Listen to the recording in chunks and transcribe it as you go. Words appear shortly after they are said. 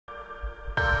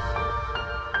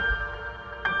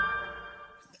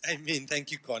Amen.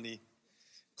 Thank you, Connie.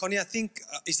 Connie, I think,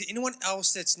 is there anyone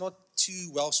else that's not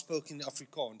too well spoken in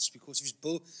Afrikaans? Because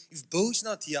if Bo's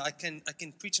not here, I can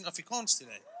preach in Afrikaans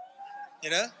today.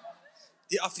 You know?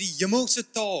 Die hemelse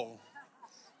taal.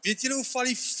 Weet julle hoe val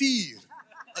die vuur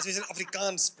as ons in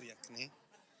Afrikaans spreek, nee?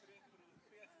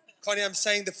 Connie, I'm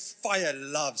saying the fire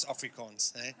loves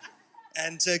Afrikaans, eh?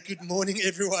 And good morning,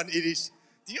 everyone. It is.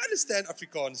 Do you understand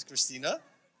Afrikaans, Christina?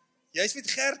 Jy is met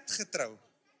Gert getrou.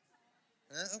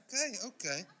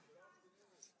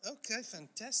 Okay,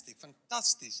 fantastic,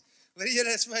 fantasties. Weet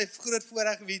julle, is my groot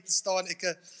voorreg om hier te staan.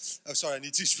 I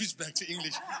need to switch back to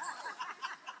English.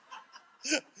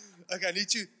 Okay, I need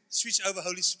to switch over.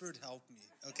 Holy Spirit, help me,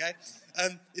 okay?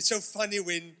 It's so funny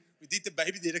when we did the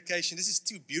baby dedication. This is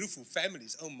two beautiful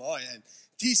families, oh my, and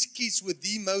these kids were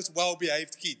the most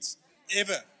well-behaved kids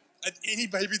ever at any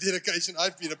baby dedication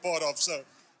I've been a part of, so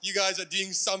you guys are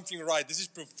doing something right. This is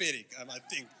prophetic, I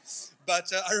think.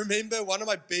 But I remember one of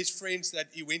my best friends that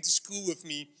he went to school with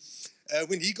me,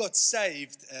 when he got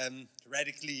saved,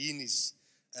 radically in his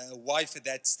wife at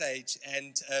that stage,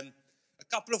 and a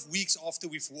couple of weeks after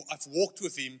I've walked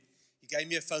with him, he gave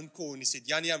me a phone call and he said,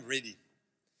 Jannie, I'm ready.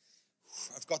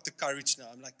 I've got the courage now.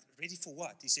 I'm like, ready for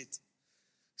what? He said,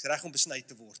 reg om besny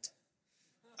te word.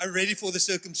 I'm ready for the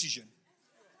circumcision.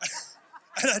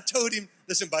 And I told him,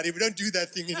 listen, buddy, we don't do that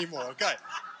thing anymore, okay?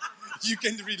 You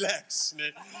can relax.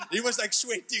 He was like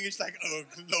sweating. He's like, oh,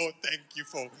 Lord, thank you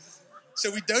for. So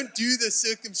we don't do the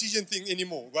circumcision thing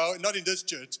anymore. Well, not in this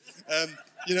church.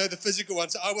 The physical one.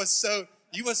 So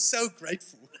he was so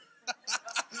grateful.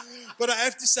 But I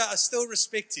have to say, I still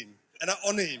respect him and I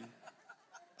honor him.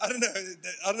 I don't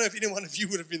know if any one of you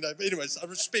would have been there, but anyways, I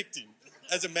respect him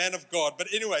as a man of God.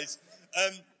 But anyways,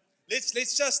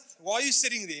 let's just, while you're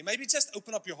sitting there, maybe just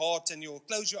open up your heart and you'll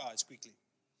close your eyes quickly.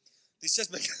 Let's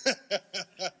just make,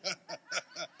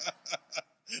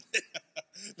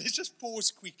 let's just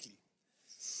pause quickly.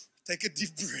 Take a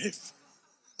deep breath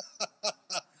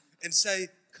and say,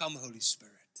 come, Holy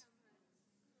Spirit.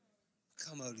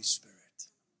 Come, Holy Spirit.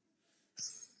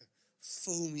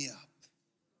 Fill me up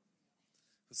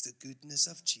with the goodness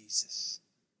of Jesus.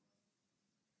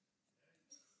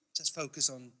 Just focus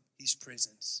on His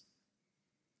presence.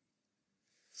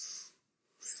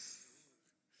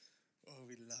 Oh,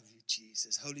 we love you,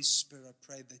 Jesus. Holy Spirit, I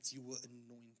pray that you will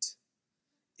anoint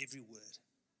every word.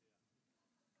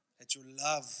 Let your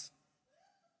love,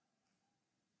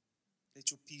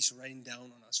 let your peace rain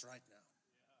down on us right now.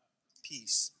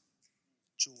 Peace,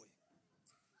 joy,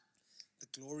 the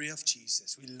glory of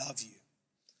Jesus. We love you.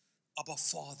 Abba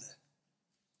Father,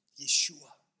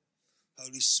 Yeshua,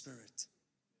 Holy Spirit.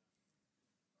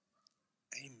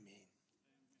 Amen.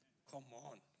 Come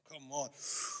on.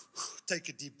 Take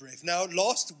a deep breath. Now,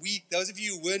 last week, those of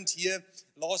you who weren't here,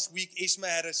 last week, Esma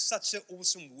had such an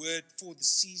awesome word for the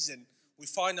season we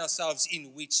find ourselves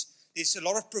in, which there's a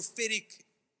lot of prophetic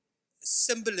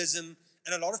symbolism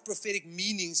and a lot of prophetic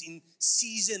meanings in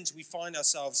seasons we find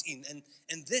ourselves in.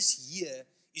 And this year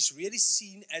is really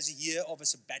seen as a year of a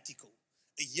sabbatical,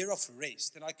 a year of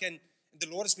rest. And the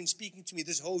Lord has been speaking to me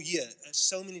this whole year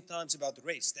so many times about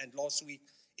rest. And last week,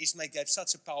 Esma gave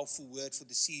such a powerful word for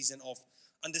the season of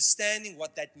understanding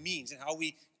what that means and how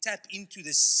we tap into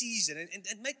the season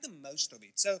and make the most of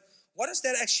it. So what does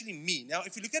that actually mean? Now,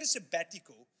 if you look at a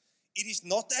sabbatical, it is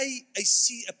not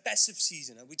a passive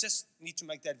season. And we just need to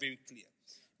make that very clear.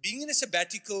 Being in a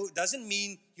sabbatical doesn't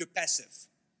mean you're passive.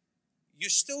 You're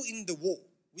still in the war.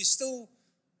 We're still,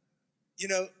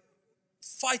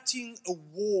 fighting a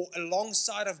war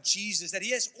alongside of Jesus that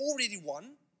He has already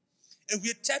won. And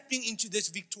we're tapping into this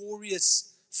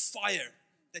victorious fire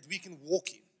that we can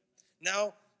walk in.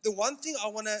 Now, the one thing I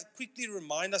want to quickly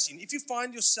remind us if you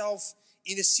find yourself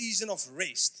in a season of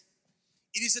rest,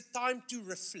 it is a time to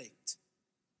reflect.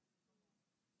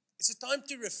 It's a time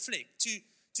to reflect, to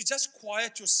just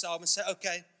quiet yourself and say,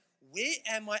 okay, where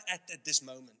am I at this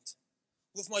moment?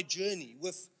 With my journey,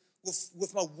 with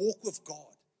my walk with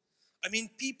God. I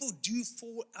mean, people do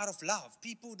fall out of love.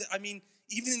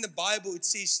 Even in the Bible, it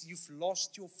says you've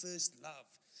lost your first love.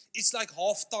 It's like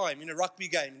halftime in a rugby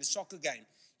game, in a soccer game.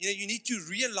 You need to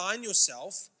realign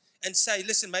yourself and say,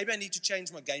 listen, maybe I need to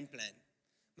change my game plan.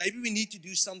 Maybe we need to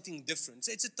do something different.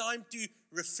 So it's a time to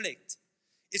reflect.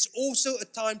 It's also a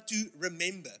time to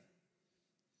remember.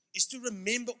 It's to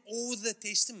remember all the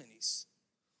testimonies,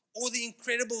 all the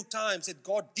incredible times that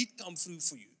God did come through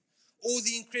for you, all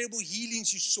the incredible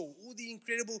healings you saw, all the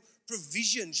incredible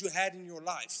provisions you had in your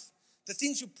life, the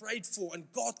things you prayed for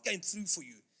and God came through for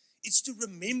you. It's to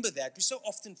remember that. We so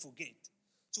often forget.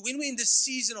 So when we're in this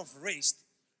season of rest,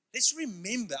 let's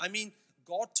remember.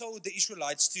 God told the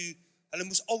Israelites to Hulle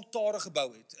moes altare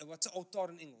gebou het. Wat 'n altaar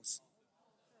in Engels?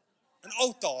 'n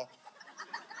altaar.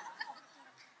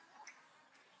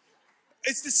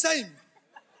 It's the same.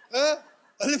 Huh?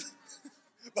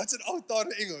 What's an altar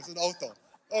in English? An altar.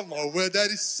 Oh my word, that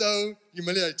is so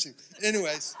humiliating.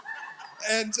 Anyways,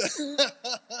 and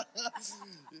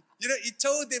he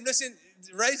told them, listen,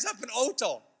 raise up an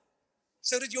altar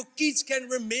so that your kids can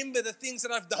remember the things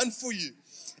that I've done for you.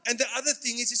 And the other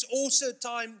thing is, it's also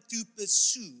time to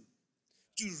pursue,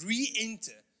 to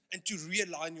re-enter, and to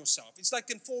realign yourself. It's like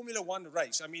in Formula One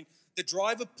race. I mean, the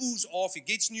driver pulls off, he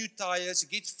gets new tires, he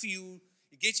gets fuel,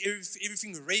 he gets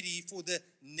everything ready for the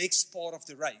next part of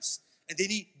the race. And then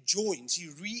he joins, he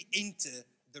re-enters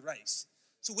the race.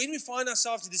 So when we find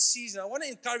ourselves in this season, I want to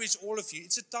encourage all of you,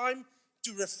 it's a time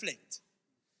to reflect.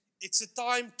 It's a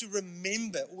time to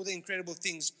remember all the incredible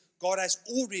things God has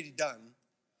already done.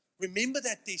 Remember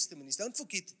that testimonies. Don't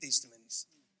forget the testimonies.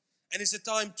 And it's a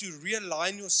time to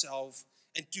realign yourself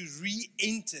and to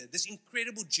re-enter this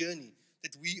incredible journey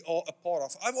that we are a part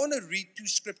of. I want to read two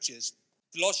scriptures.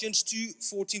 Colossians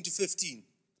 2:14-15.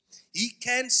 He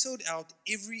cancelled out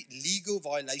every legal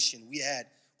violation we had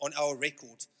on our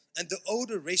record and the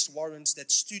old arrest warrants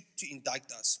that stood to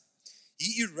indict us.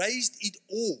 He erased it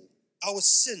all, our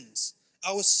sins,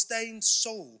 our stained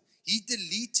soul. He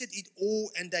deleted it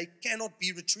all and they cannot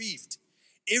be retrieved.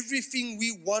 Everything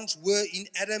we once were in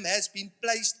Adam has been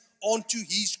placed onto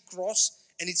his cross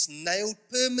and it's nailed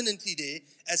permanently there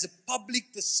as a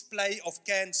public display of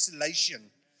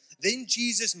cancellation. Then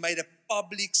Jesus made a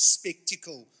public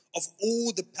spectacle of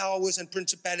all the powers and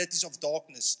principalities of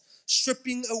darkness,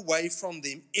 stripping away from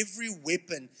them every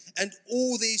weapon and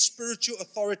all their spiritual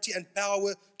authority and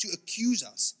power to accuse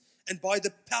us. And by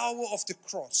the power of the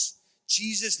cross,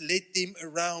 Jesus led them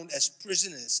around as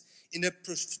prisoners in a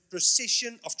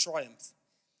procession of triumph.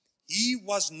 He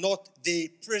was not their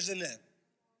prisoner.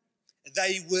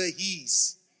 They were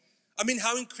his. I mean,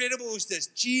 how incredible is this?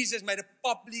 Jesus made a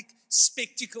public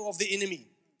spectacle of the enemy,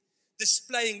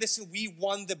 displaying, listen, we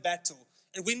won the battle.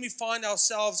 And when we find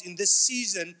ourselves in this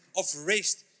season of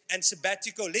rest and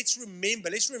sabbatical, let's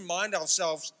remind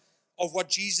ourselves of what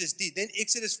Jesus did. Then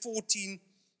Exodus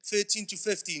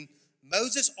 14:13-15,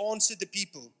 Moses answered the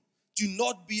people, do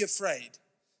not be afraid.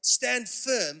 Stand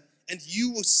firm and you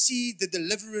will see the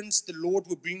deliverance the Lord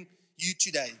will bring you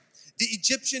today. The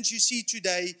Egyptians you see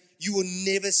today, you will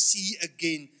never see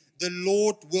again. The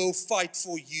Lord will fight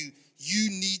for you. You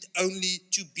need only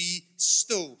to be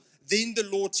still. Then the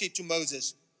Lord said to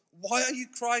Moses, why are you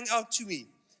crying out to me?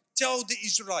 Tell the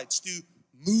Israelites to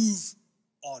move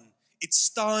on. It's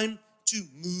time to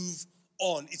move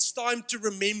on. It's time to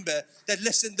remember that,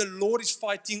 listen, the Lord is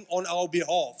fighting on our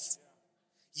behalf.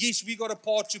 Yes, we got a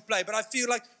part to play, but I feel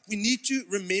like we need to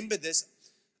remember this.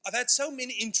 I've had so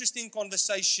many interesting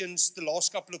conversations the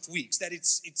last couple of weeks that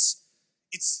there's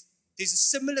a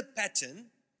similar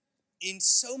pattern in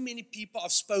so many people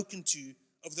I've spoken to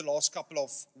over the last couple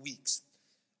of weeks.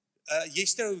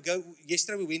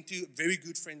 Yesterday we went to very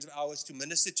good friends of ours to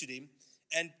minister to them,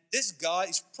 and this guy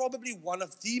is probably one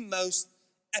of the most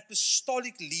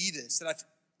apostolic leaders that I've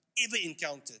ever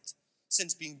encountered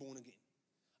since being born again.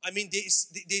 I mean,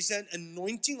 there's an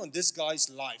anointing on this guy's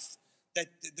life that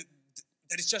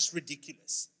is just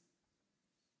ridiculous.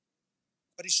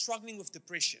 But he's struggling with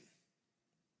depression.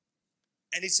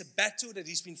 And it's a battle that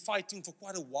he's been fighting for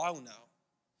quite a while now.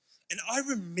 And I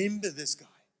remember this guy.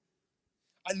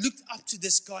 I looked up to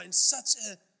this guy in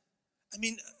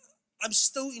I'm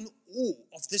still in awe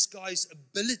of this guy's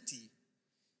ability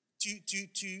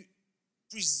to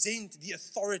present the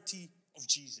authority of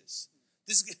Jesus.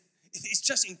 It's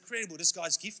just incredible, this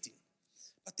guy's gifting.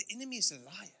 But the enemy is a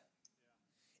liar.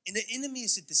 And the enemy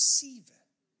is a deceiver.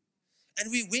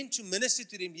 And we went to minister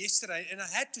to them yesterday, and I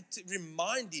had to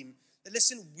remind him that,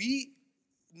 listen, we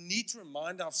need to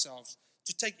remind ourselves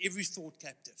to take every thought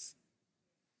captive,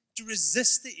 to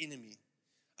resist the enemy.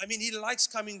 I mean, he likes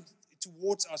coming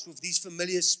towards us with these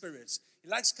familiar spirits. He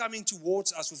likes coming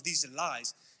towards us with these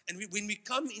lies. And when we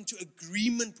come into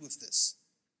agreement with this,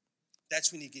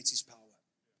 that's when he gets his power.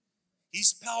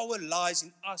 His power lies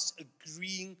in us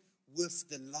agreeing with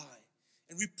the lie.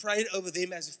 And we prayed over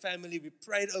them as a family. We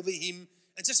prayed over him.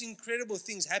 And just incredible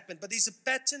things happened. But there's a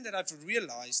pattern that I've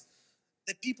realized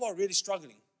that people are really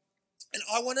struggling. And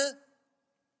I'm going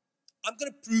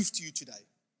to prove to you today.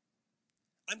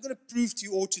 I'm going to prove to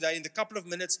you all today in the couple of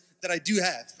minutes that I do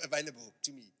have available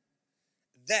to me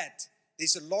that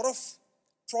there's a lot of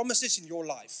promises in your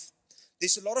life.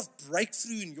 There's a lot of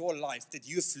breakthrough in your life that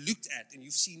you have looked at and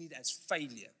you've seen it as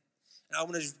failure. And I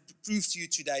want to prove to you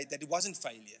today that it wasn't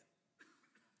failure.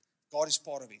 God is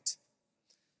part of it.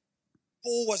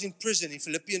 Paul was in prison in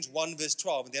Philippians 1 verse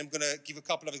 12, and then I'm going to give a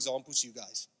couple of examples to you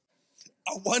guys.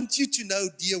 I want you to know,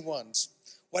 dear ones,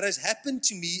 what has happened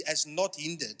to me has not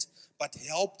hindered, but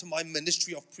helped my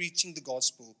ministry of preaching the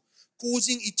gospel,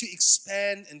 causing it to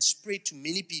expand and spread to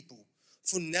many people.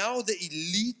 For now the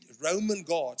elite Roman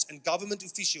guards and government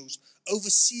officials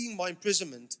overseeing my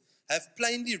imprisonment have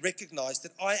plainly recognized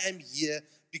that I am here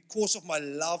because of my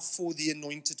love for the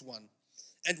Anointed One.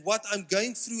 And what I'm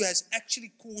going through has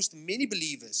actually caused many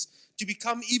believers to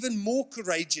become even more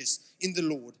courageous in the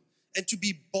Lord and to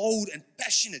be bold and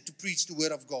passionate to preach the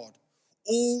word of God,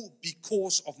 all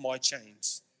because of my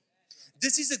chains.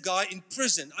 This is a guy in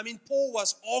prison. I mean, Paul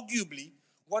was arguably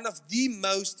one of the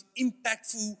most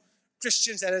impactful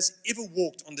Christians that has ever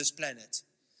walked on this planet.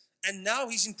 And now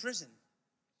he's in prison.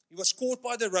 He was caught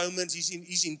by the Romans.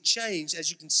 He's in chains,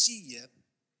 as you can see here.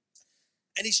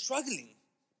 And he's struggling.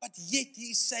 But yet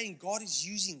he is saying God is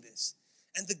using this.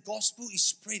 And the gospel is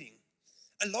spreading.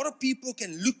 A lot of people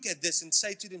can look at this and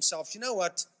say to themselves, you know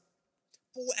what?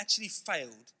 Paul actually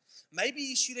failed. Maybe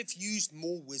he should have used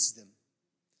more wisdom.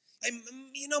 And,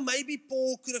 maybe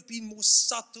Paul could have been more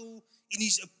subtle in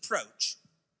his approach.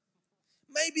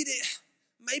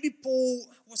 Maybe Paul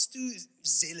was too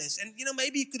zealous. And,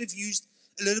 maybe he could have used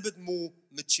a little bit more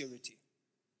maturity.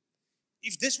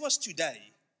 If this was today,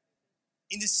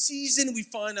 in the season we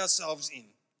find ourselves in,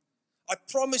 I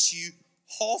promise you,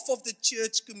 half of the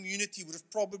church community would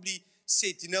have probably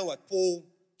said, you know what, Paul,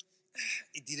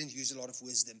 he didn't use a lot of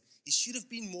wisdom. He should have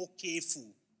been more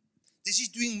careful. This is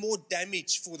doing more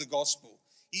damage for the gospel.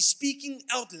 He's speaking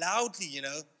out loudly,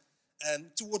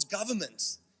 towards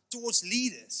governments, towards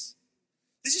leaders.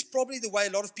 This is probably the way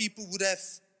a lot of people would have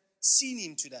seen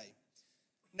him today.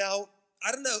 Now,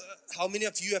 I don't know how many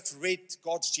of you have read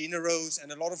God's Generals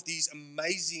and a lot of these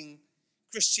amazing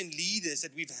Christian leaders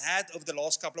that we've had over the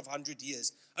last couple of 100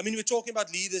 years. I mean, we're talking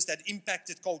about leaders that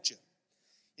impacted culture.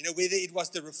 Whether it was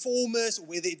the reformers or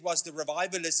whether it was the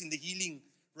revivalists in the healing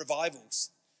revivals.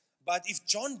 But if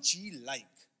John G. Lake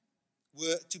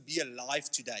were to be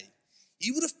alive today,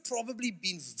 he would have probably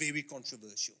been very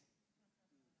controversial.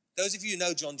 Those of you who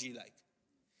know John G. Lake.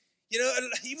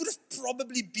 He would have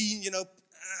probably been,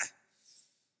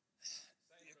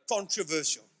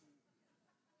 controversial.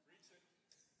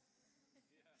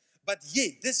 But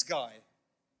yet, this guy,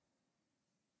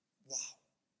 wow,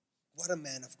 what a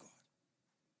man of God.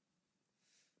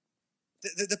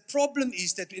 The problem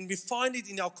is that when we find it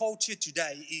in our culture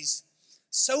today is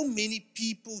so many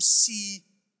people see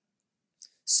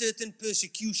certain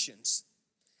persecutions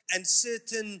and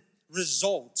certain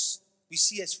results we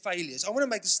see as failures. I want to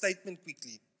make a statement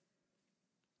quickly.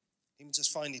 Let me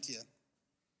just find it here.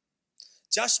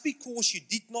 Just because you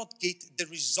did not get the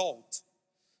result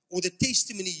or the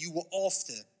testimony you were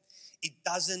after, it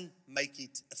doesn't make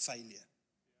it a failure.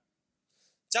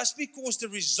 Just because the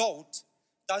result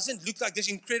doesn't look like this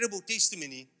incredible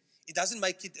testimony, it doesn't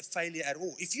make it a failure at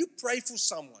all. If you pray for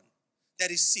someone that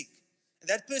is sick and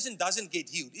that person doesn't get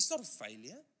healed, it's not a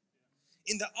failure.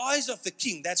 In the eyes of the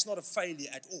king, that's not a failure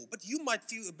at all. But you might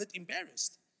feel a bit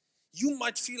embarrassed. You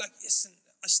might feel like, yes,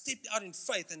 I stepped out in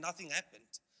faith and nothing happened.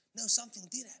 No, something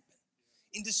did happen.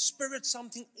 In the spirit,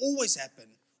 something always happens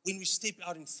when we step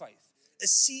out in faith. A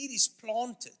seed is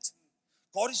planted.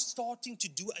 God is starting to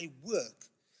do a work.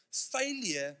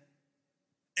 Failure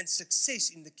and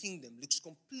success in the kingdom looks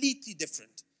completely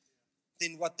different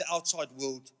than what the outside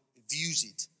world views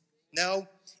it. Now,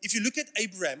 if you look at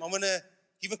Abraham, I'm going to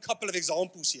give a couple of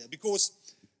examples here because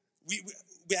we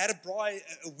had a bride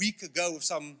a week ago with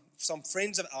some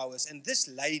friends of ours, and this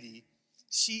lady,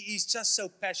 she is just so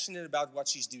passionate about what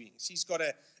she's doing. She's got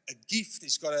a gift.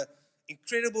 She's got an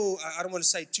incredible, I don't want to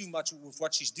say too much with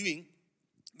what she's doing,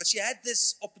 but she had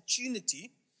this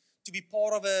opportunity to be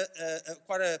part of a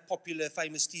quite a popular,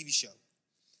 famous TV show.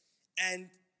 And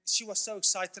she was so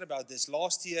excited about this.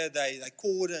 Last year, they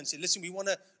called her and said, listen, we want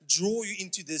to draw you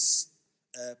into this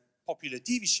popular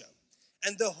TV show.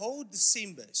 And the whole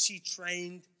December, she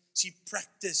trained, she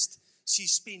practiced, she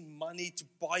spent money to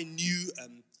buy new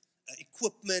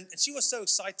equipment, and she was so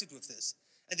excited with this.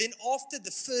 And then after the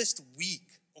first week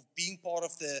of being part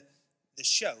of the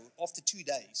show, after 2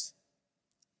 days,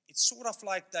 it's sort of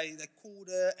like they called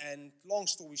her, and long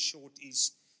story short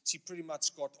is she pretty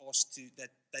much got asked that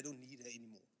they don't need her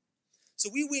anymore. So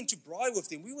we went to Braai with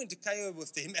them, we went to KO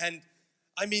with them, and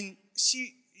I mean,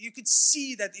 you could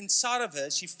see that inside of her,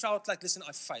 she felt like, listen,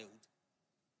 I failed.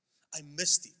 I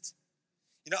missed it.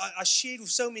 I shared with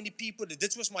so many people that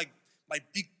this was my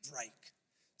big break.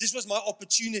 This was my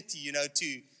opportunity,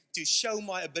 to show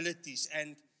my abilities.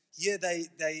 And here they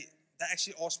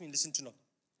actually asked me, listen, to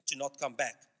not come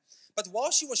back. But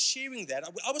while she was sharing that,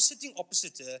 I was sitting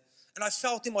opposite her, and I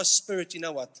felt in my spirit, you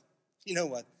know what?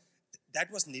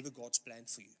 That was never God's plan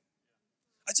for you.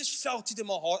 I just felt it in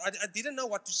my heart. I didn't know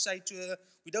what to say to her.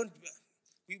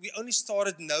 We only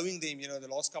started knowing them, the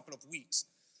last couple of weeks.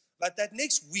 But that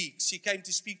next week, she came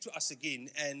to speak to us again,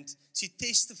 and she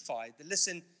testified that,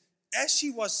 listen, as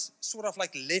she was sort of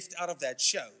like left out of that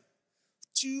show,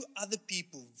 2 other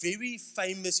people, very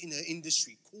famous in her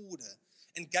industry, called her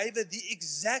and gave her the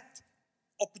exact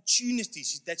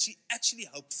opportunities that she actually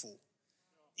hoped for.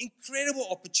 Incredible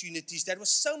opportunities that was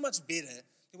so much better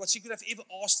than what she could have ever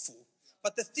asked for.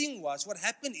 But the thing was, what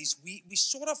happened is we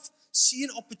sort of see an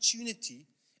opportunity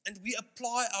and we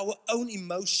apply our own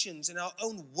emotions and our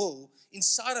own will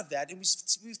inside of that, and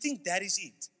we think that is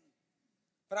it.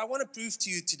 But I want to prove to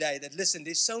you today that, listen,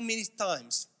 there's so many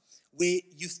times where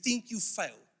you think you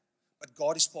fail, but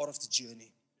God is part of the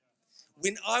journey.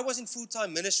 When I was in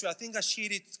full-time ministry, I think I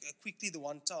shared it quickly the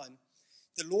one time,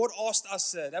 the Lord asked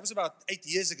us, that was about 8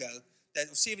 years ago,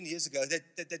 or 7 years ago,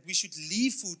 that we should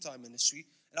leave full-time ministry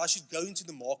and I should go into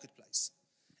the marketplace.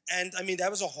 And I mean, that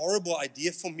was a horrible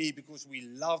idea for me because we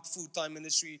loved full-time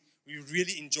ministry. We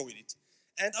really enjoyed it.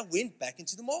 And I went back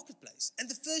into the marketplace. And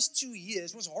the first 2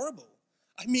 years was horrible.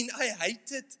 I mean, I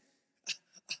hated,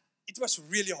 it was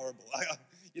really horrible.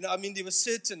 There were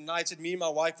certain nights that me and my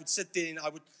wife would sit there and I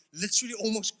would literally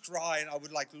almost cry. And I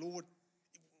would like, Lord,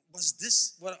 was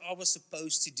this what I was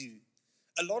supposed to do?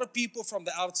 A lot of people from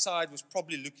the outside was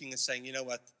probably looking and saying, you know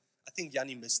what, I think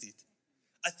Jannie missed it.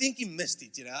 I think he missed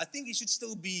it, I think he should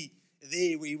still be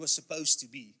there where he was supposed to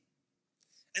be.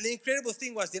 And the incredible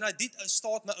thing was, then I did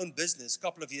start my own business a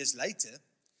couple of years later,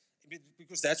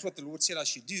 because that's what the Lord said I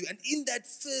should do. And in that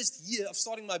first year of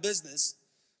starting my business,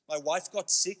 my wife got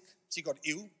sick, she got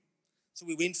ill. So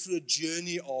we went through a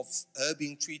journey of her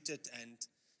being treated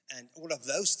and all of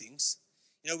those things.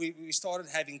 We started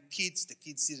having kids, the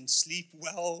kids didn't sleep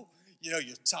well, you're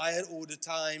tired all the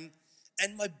time.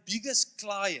 And my biggest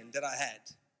client that I had,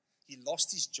 he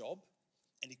lost his job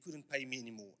and he couldn't pay me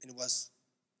anymore. And it was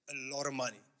a lot of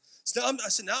money. So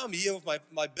now I'm here with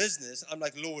my business. I'm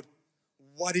like, Lord,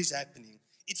 what is happening?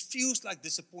 It feels like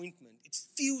disappointment. It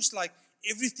feels like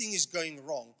everything is going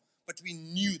wrong. But we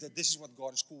knew that this is what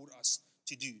God has called us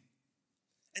to do.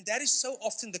 And that is so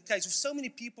often the case with so many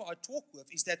people I talk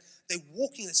with, is that they're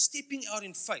stepping out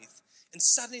in faith. And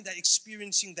suddenly they're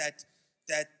experiencing that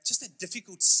just the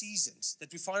difficult seasons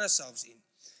that we find ourselves in.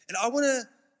 And I want to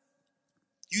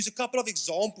use a couple of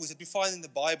examples that we find in the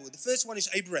Bible. The first one is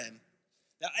Abraham.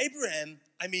 Now, Abraham,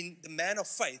 the man of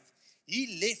faith,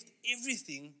 he left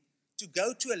everything to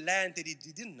go to a land that he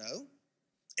didn't know,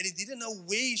 and he didn't know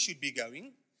where he should be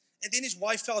going. And then his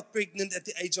wife fell pregnant at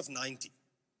the age of 90.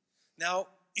 Now,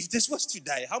 if this was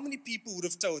today, how many people would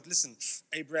have told, listen,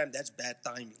 Abraham, that's bad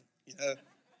timing,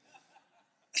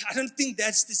 I don't think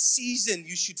that's the season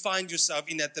you should find yourself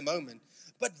in at the moment.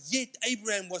 But yet,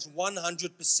 Abraham was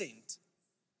 100%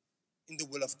 in the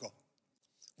will of God.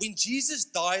 When Jesus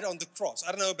died on the cross,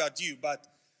 I don't know about you, but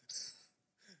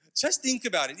just think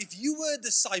about it. If you were a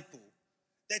disciple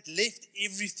that left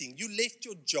everything, you left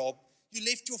your job, you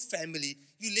left your family,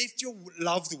 you left your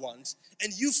loved ones,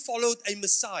 and you followed a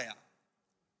Messiah.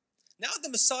 Now the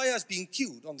Messiah is being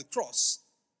killed on the cross.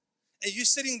 And you're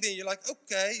sitting there, you're like,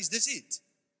 okay, is this it?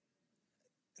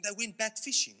 And they went back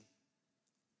fishing.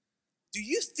 Do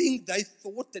you think they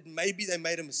thought that maybe they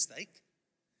made a mistake?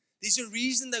 There's a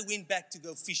reason they went back to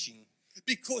go fishing.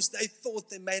 Because they thought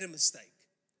they made a mistake.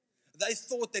 They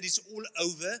thought that it's all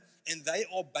over and they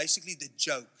are basically the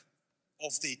joke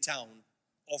of their town,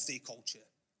 of their culture,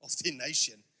 of their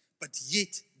nation. But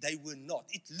yet they were not.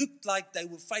 It looked like they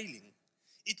were failing.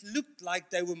 It looked like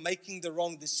they were making the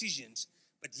wrong decisions.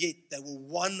 But yet they were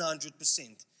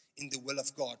 100% in the will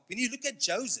of God. When you look at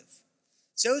Joseph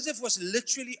was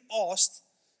literally asked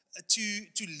to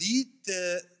lead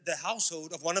the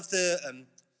household of one of the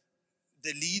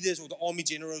leaders or the army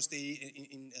generals there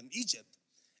in Egypt.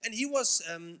 And he was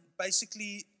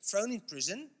basically thrown in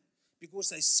prison because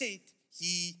they said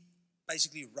he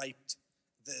basically raped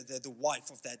the wife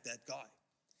of that guy.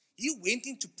 He went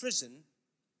into prison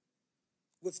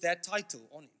with that title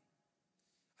on him.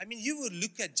 You would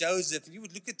look at Joseph and you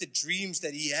would look at the dreams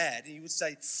that he had and you would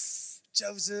say,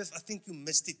 Joseph, I think you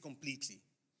missed it completely.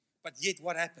 But yet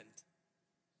what happened?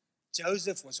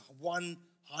 Joseph was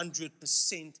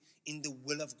 100% in the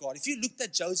will of God. If you looked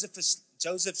at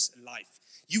Joseph's life,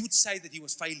 you would say that he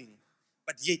was failing,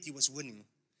 but yet he was winning.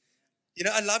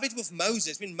 I love it with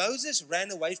Moses. When Moses ran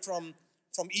away from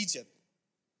Egypt,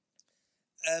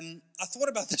 I thought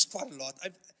about this quite a lot.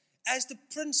 As the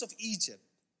prince of Egypt,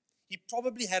 he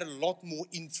probably had a lot more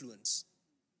influence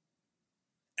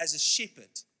as a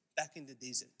shepherd back in the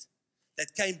desert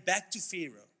that came back to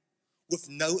Pharaoh with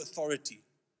no authority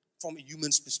from a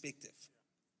human's perspective.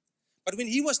 But when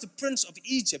he was the prince of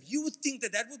Egypt, you would think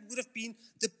that would have been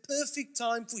the perfect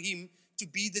time for him to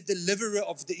be the deliverer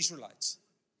of the Israelites.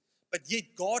 But yet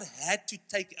God had to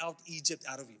take out Egypt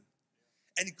out of him.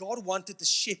 And God wanted a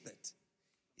shepherd.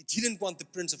 He didn't want the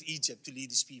prince of Egypt to lead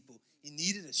his people. He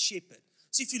needed a shepherd.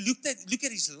 So if you look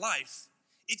at his life,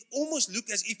 it almost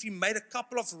looked as if he made a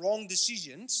couple of wrong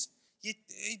decisions. He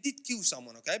did kill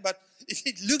someone, okay? But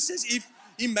it looks as if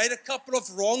he made a couple of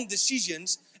wrong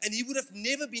decisions and he would have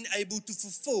never been able to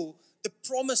fulfill the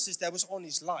promises that was on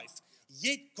his life.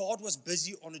 Yet God was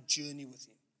busy on a journey with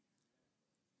him.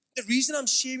 The reason I'm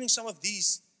sharing some of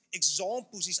these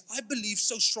examples is I believe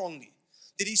so strongly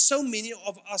that there's so many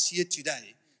of us here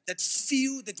today that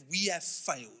feel that we have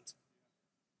failed.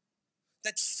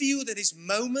 That feel that there's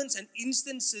moments and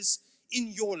instances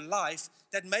in your life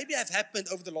that maybe have happened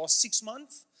over the last 6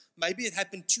 months, maybe it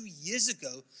happened 2 years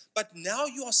ago, but now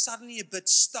you are suddenly a bit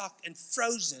stuck and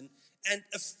frozen and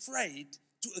afraid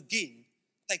to again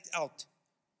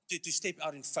to step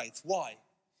out in faith. Why?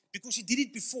 Because you did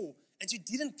it before and you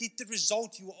didn't get the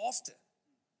result you were after.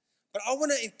 But I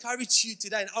want to encourage you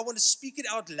today, and I want to speak it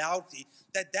out loudly,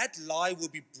 that lie will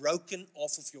be broken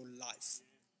off of your life.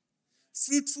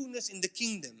 Fruitfulness in the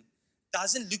kingdom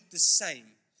doesn't look the same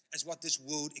as what this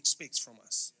world expects from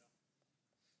us.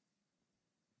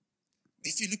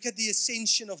 If you look at the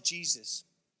ascension of Jesus,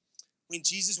 when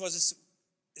Jesus was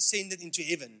ascended into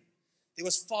heaven, there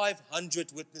was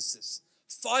 500 witnesses,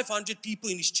 500 people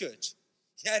in his church.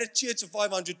 He had a church of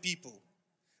 500 people.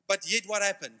 But yet what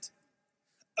happened?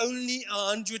 Only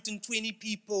 120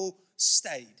 people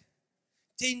stayed.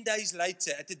 10 days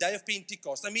later, at the day of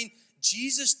Pentecost,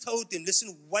 Jesus told them,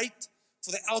 listen, wait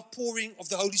for the outpouring of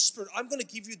the Holy Spirit. I'm going to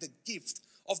give you the gift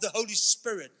of the Holy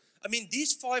Spirit.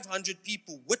 These 500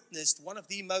 people witnessed one of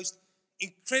the most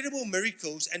incredible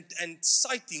miracles and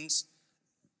sightings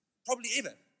probably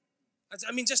ever.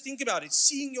 Just think about it.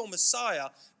 Seeing your Messiah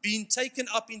being taken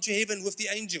up into heaven with the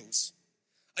angels.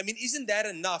 Isn't that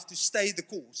enough to stay the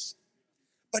course?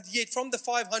 But yet from the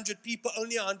 500 people,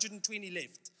 only 120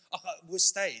 left, were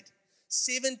stayed.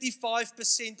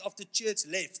 75% of the church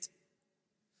left.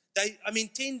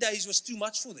 10 days was too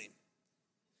much for them.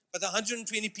 But the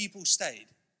 120 people stayed.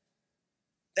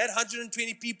 That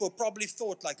 120 people probably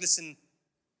thought, listen,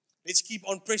 let's keep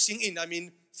on pressing in.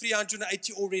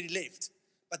 380 already left.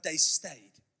 But they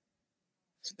stayed.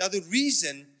 Now the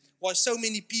reason why so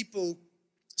many people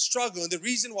struggle, and the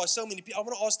reason why so many people, I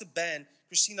want to ask the band,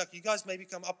 Christina, can you guys maybe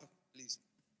come up, please?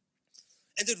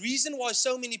 And the reason why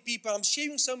so many people, I'm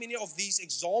sharing so many of these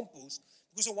examples,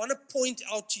 because I want to point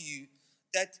out to you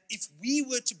that if we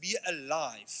were to be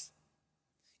alive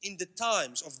in the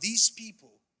times of these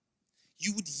people,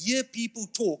 you would hear people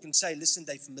talk and say, listen,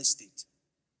 they've missed it.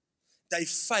 They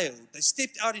failed. They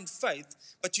stepped out in faith,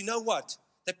 but you know what?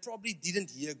 They probably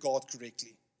didn't hear God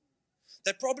correctly.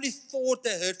 They probably thought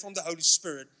they heard from the Holy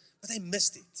Spirit, but they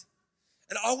missed it.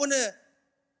 And I want to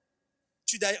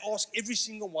today ask every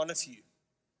single one of you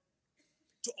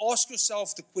to ask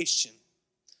yourself the question,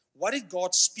 what did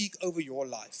God speak over your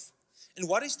life? And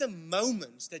what is the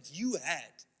moments that you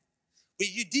had where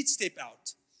you did step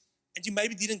out and you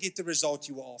maybe didn't get the result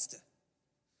you were after?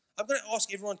 I'm going to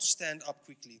ask everyone to stand up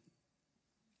quickly.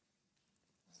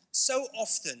 So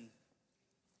often,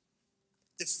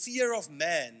 the fear of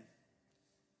man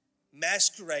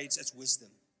masquerades as wisdom.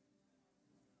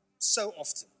 So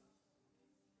often.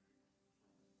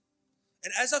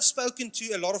 And as I've spoken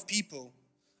to a lot of people,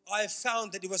 I have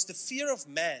found that it was the fear of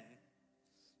man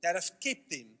that have kept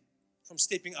them from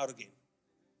stepping out again.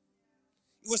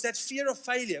 It was that fear of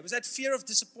failure. It was that fear of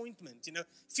disappointment,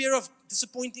 fear of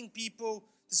disappointing people,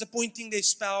 disappointing their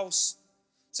spouse.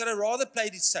 So they rather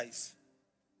played it safe.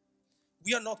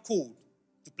 We are not called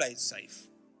to play it safe.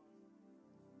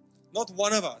 Not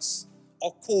one of us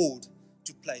are called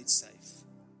to play it safe.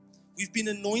 We've been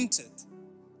anointed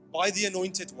by the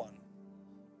anointed one.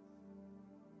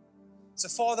 So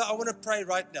Father, I want to pray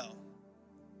right now.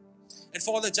 And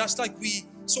Father, just like we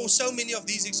saw so many of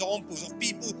these examples of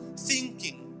people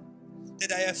thinking that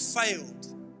they have failed,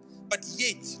 but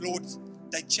yet, Lord,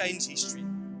 they changed history.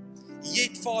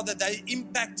 Yet, Father, they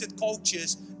impacted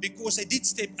cultures because they did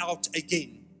step out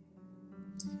again.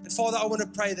 And Father, I want to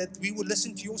pray that we will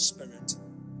listen to your Spirit.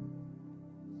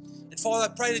 And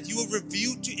Father, I pray that you will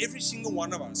reveal to every single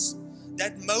one of us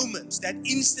that moments, that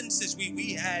instances where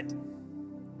we had,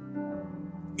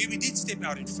 where we did step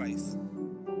out in faith,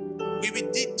 where we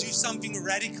did do something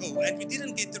radical and we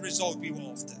didn't get the result we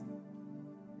were after.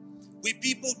 Where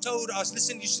people told us,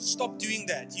 listen, you should stop doing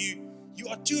that. You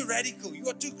are too radical. You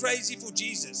are too crazy for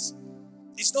Jesus.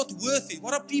 It's not worth it.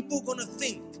 What are people going to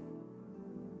think?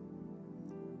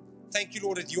 Thank you,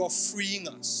 Lord, that you are freeing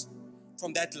us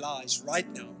from that lies right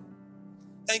now.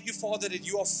 Thank you, Father, that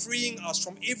you are freeing us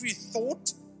from every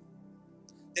thought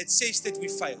that says that we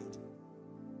failed.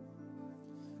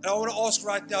 And I want to ask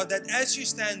right now that as you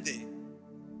stand there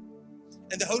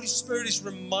and the Holy Spirit is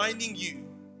reminding you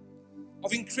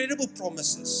of incredible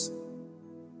promises,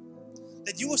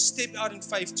 that you will step out in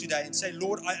faith today and say,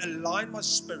 Lord, I align my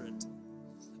spirit.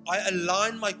 I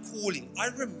align my calling. I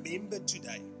remember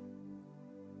today.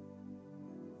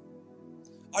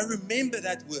 I remember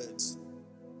that word.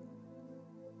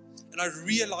 And I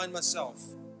realign myself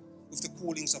with the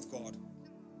callings of God.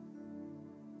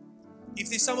 If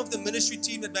there's some of the ministry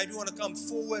team that maybe want to come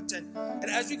forward, and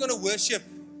as we're going to worship,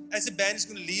 as the band is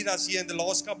going to lead us here in the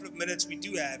last couple of minutes we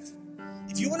do have,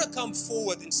 if you want to come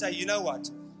forward and say, you know what,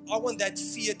 I want that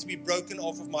fear to be broken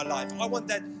off of my life. I want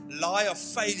that lie of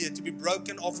failure to be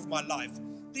broken off of my life.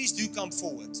 Please do come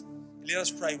forward. Let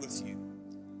us pray with you.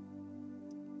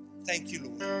 Thank you,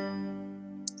 Lord.